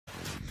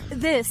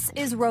This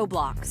is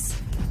Roblox,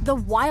 the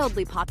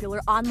wildly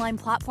popular online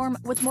platform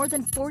with more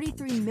than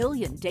 43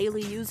 million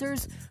daily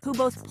users who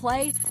both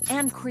play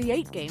and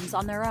create games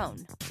on their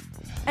own.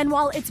 And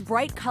while its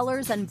bright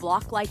colors and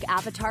block-like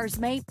avatars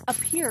may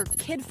appear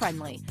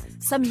kid-friendly,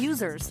 some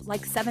users,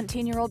 like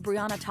 17-year-old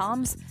Brianna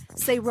Toms,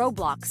 say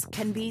Roblox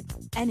can be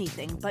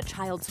anything but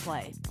child's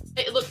play.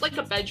 It looked like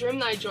a bedroom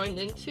that I joined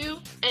into,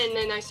 and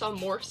then I saw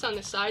morphs on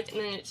the sides, and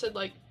then it said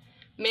like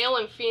male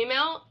and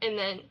female, and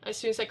then as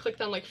soon as I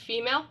clicked on like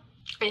female,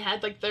 it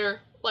had like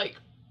their like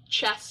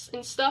chests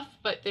and stuff,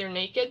 but they're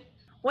naked.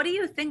 What do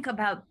you think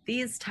about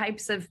these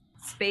types of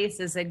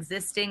spaces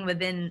existing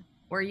within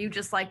where you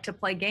just like to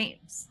play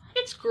games?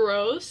 It's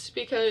gross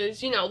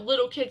because, you know,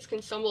 little kids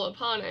can stumble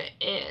upon it,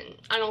 and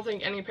I don't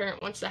think any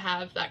parent wants to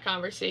have that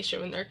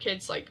conversation when their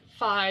kid's like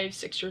 5,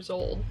 6 years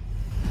old.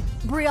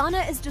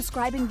 Brianna is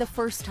describing the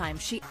first time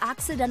she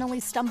accidentally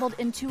stumbled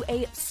into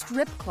a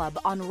strip club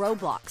on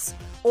Roblox,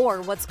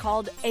 or what's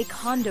called a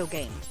condo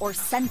game or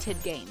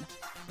scented game.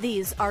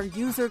 These are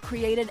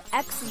user-created,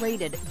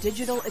 X-rated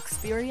digital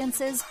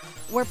experiences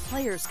where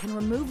players can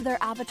remove their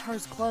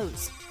avatar's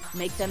clothes,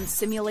 make them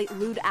simulate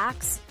lewd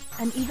acts,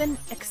 and even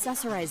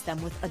accessorize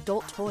them with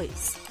adult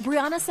toys.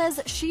 Brianna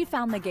says she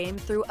found the game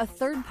through a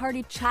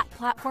third-party chat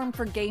platform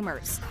for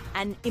gamers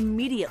and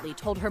immediately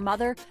told her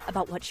mother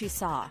about what she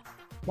saw.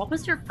 What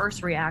was your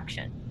first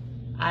reaction?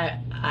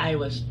 I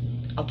was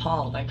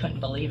appalled. I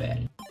couldn't believe it.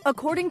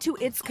 According to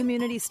its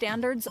community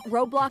standards,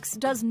 Roblox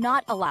does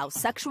not allow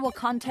sexual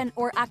content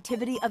or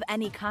activity of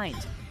any kind.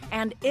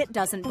 And it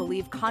doesn't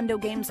believe condo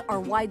games are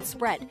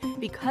widespread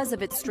because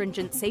of its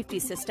stringent safety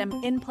system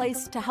in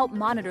place to help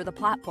monitor the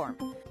platform.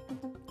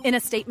 In a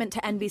statement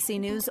to NBC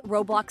News,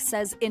 Roblox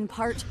says, in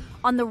part,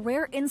 on the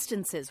rare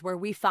instances where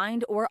we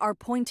find or are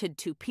pointed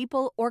to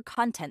people or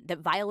content that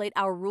violate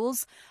our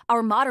rules,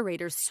 our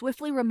moderators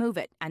swiftly remove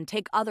it and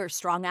take other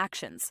strong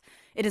actions.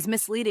 It is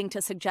misleading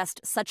to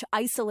suggest such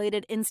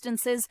isolated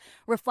instances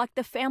reflect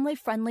the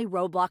family-friendly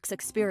Roblox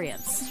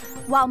experience.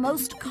 While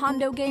most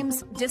condo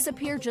games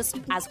disappear just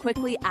as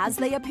quickly as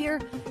they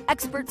appear,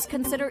 experts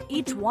consider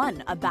each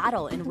one a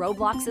battle in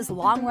Roblox's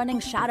long-running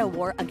shadow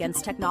war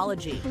against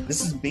technology.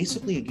 This is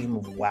basically a game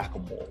of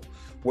whack-a-mole,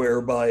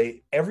 whereby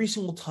every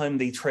single time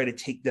they try to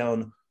take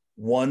down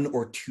one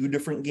or two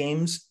different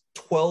games,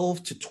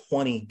 12 to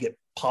 20 get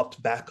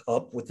popped back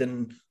up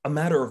within a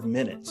matter of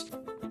minutes.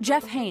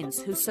 Jeff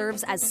Haynes, who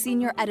serves as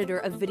senior editor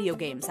of video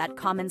games at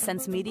Common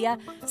Sense Media,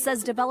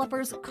 says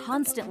developers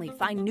constantly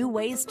find new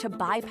ways to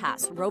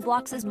bypass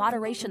Roblox's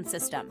moderation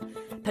system,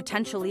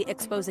 potentially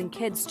exposing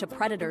kids to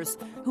predators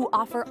who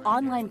offer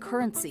online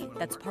currency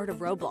that's part of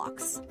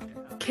Roblox.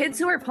 Kids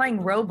who are playing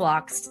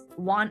Roblox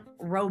want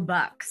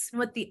Robux.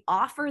 With the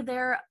offer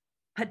there,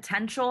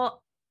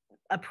 potential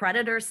a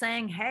predator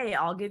saying, hey,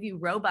 I'll give you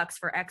Robux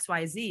for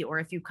XYZ, or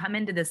if you come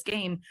into this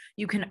game,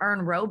 you can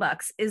earn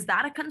Robux. Is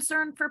that a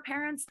concern for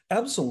parents?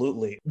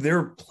 Absolutely. There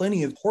are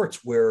plenty of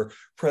reports where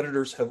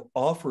predators have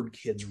offered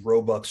kids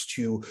Robux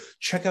to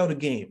check out a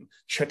game,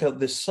 check out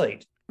this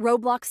site.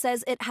 Roblox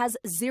says it has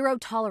zero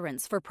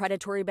tolerance for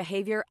predatory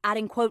behavior,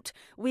 adding, quote,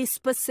 we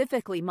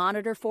specifically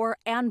monitor for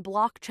and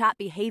block chat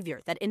behavior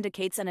that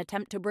indicates an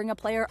attempt to bring a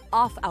player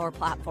off our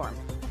platform.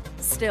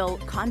 Still,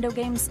 condo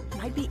games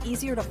might be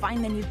easier to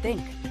find than you'd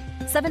think.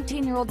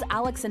 17-year-olds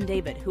Alex and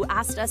David, who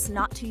asked us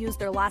not to use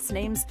their last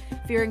names,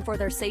 fearing for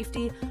their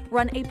safety,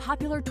 run a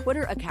popular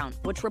Twitter account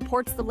which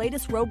reports the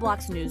latest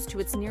Roblox news to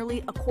its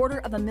nearly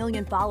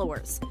 250,000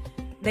 followers.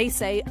 They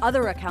say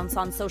other accounts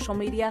on social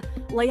media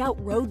lay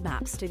out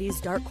roadmaps to these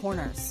dark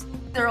corners.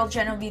 There will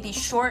generally be these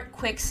short,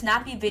 quick,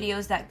 snappy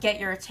videos that get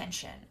your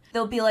attention.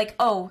 They'll be like,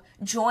 oh,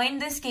 join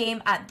this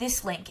game at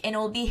this link, and it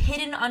will be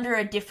hidden under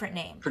a different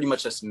name. Pretty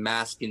much just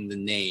masking the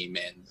name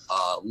and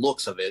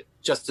looks of it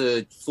just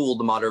to fool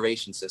the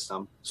moderation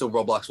system, so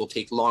Roblox will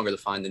take longer to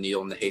find the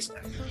needle in the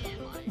haystack.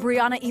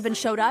 Brianna even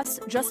showed us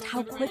just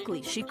how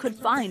quickly she could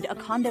find a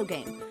condo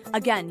game,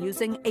 again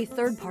using a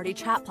third-party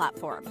chat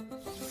platform.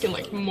 You can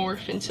like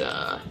morph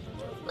into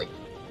like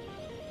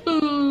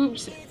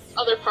boobs, and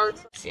other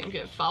parts. I see him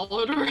get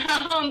followed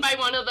around by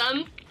one of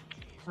them.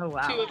 Oh,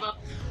 wow. 2 of them.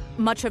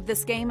 Much of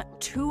this game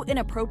too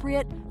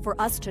inappropriate for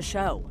us to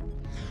show.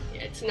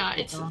 Yeah, it's not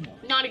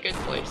a good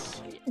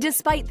place.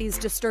 Despite these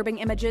disturbing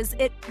images,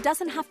 it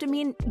doesn't have to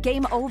mean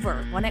game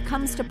over when it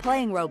comes to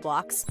playing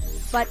Roblox,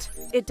 but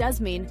it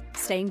does mean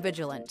staying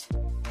vigilant.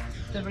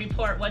 To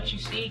report what you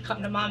see,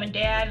 come to mom and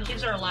dad.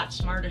 Kids are a lot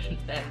smarter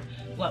than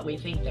what we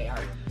think they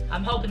are.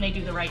 I'm hoping they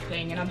do the right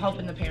thing, and I'm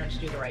hoping the parents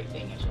do the right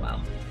thing as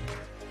well.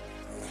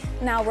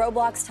 Now,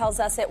 Roblox tells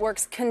us it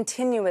works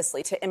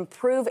continuously to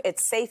improve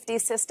its safety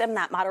system,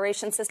 that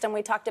moderation system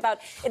we talked about.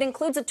 It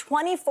includes a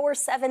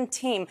 24/7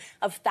 team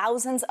of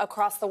thousands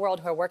across the world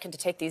who are working to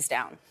take these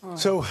down.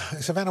 So,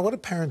 Savannah, what do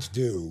parents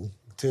do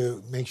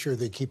to make sure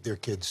they keep their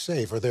kids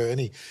safe? Are there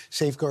any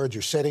safeguards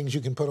or settings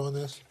you can put on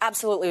this?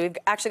 Absolutely. We've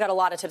actually got a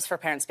lot of tips for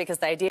parents because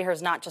the idea here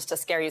is not just to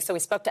scare you. So we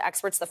spoke to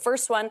experts. The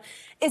first one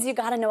is you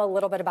got to know a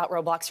little bit about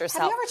Roblox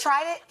yourself. Have you ever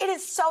tried it? It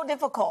is so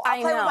difficult.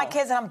 I play with my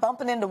kids and I'm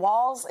bumping into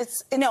walls.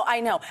 No,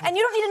 I know. And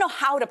you don't need to know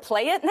how to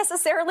play it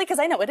necessarily because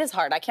I know it is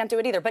hard. I can't do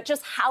it either. But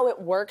just how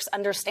it works,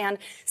 understand,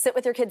 sit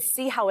with your kids,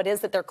 see how it is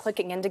that they're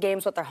clicking into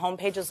games, what their home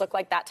pages look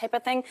like, that type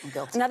of thing.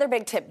 Another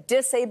big tip,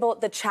 disable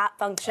the chat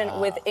function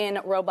within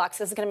Roblox.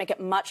 This is going to make it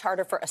much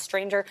harder for a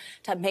stranger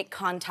to make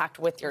contact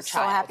with your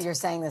child. So happy you're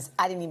saying this.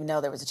 I didn't even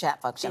know there was a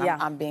chat function. Yeah.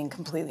 I'm being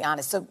completely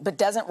honest. So, but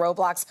doesn't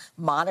Roblox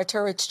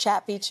monitor its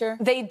chat feature?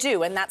 They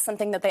do, and that's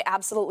something that they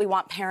absolutely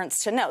want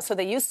parents to know. So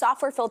they use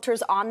software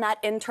filters on that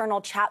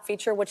internal chat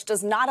feature, which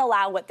does not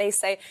allow what they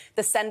say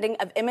the sending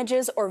of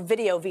images or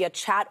video via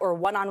chat or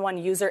one-on-one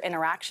user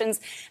interactions.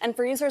 And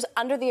for users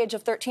under the age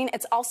of 13,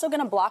 it's also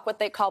going to block what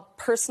they call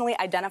personally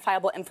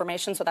identifiable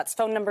information. So that's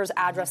phone numbers,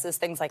 addresses,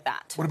 things like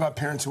that. What about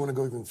parents who want to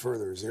go even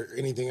further? Is there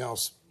anything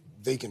else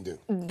they can do?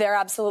 There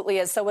absolutely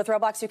is. So with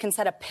Roblox, you can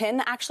set a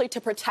PIN actually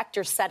to protect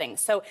your settings.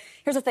 So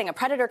here's the thing. A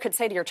predator could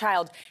say to your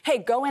child, hey,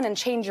 go in and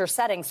change your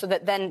settings so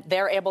that then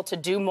they're able to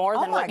do more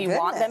than what you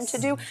want them to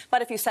do.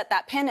 But if you set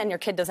that PIN and your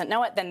kid doesn't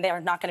know it, then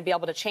they're not going to be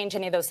able to change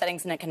any of those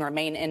settings and it can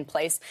remain in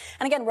place.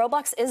 And again,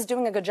 Roblox is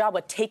doing a good job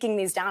with taking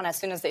these down as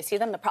soon as they see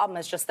them. The problem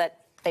is just that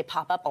they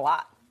pop up a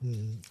lot.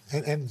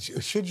 And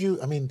should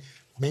you, I mean,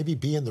 maybe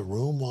be in the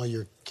room while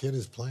your kid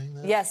is playing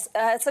that? Yes,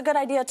 it's a good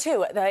idea,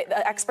 too.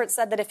 The experts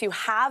said that if you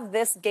have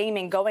this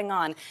gaming going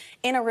on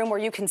in a room where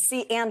you can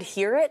see and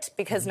hear it,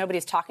 because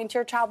nobody's talking to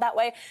your child that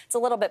way, it's a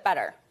little bit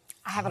better.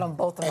 I have it on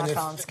both of my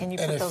phones. Can you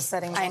put those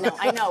settings on?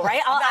 I know,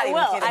 right?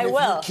 I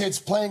will. If your kid's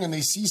playing and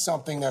they see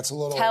something that's a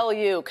little... Tell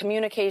you,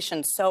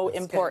 communication, so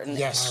important.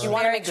 Yes. You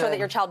want to make sure that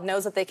your child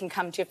knows that they can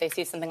come to you if they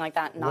see something like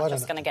that, not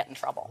just going to get in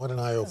trouble. What an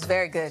eye-opener. It's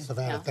very good.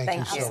 Savannah,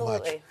 thank you so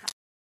much.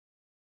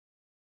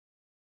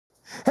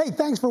 Hey,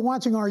 thanks for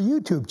watching our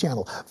YouTube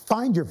channel.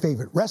 Find your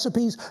favorite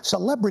recipes,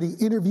 celebrity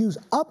interviews,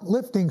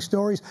 uplifting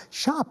stories,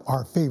 shop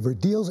our favorite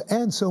deals,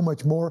 and so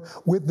much more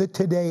with the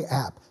Today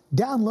app.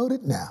 Download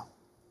it now.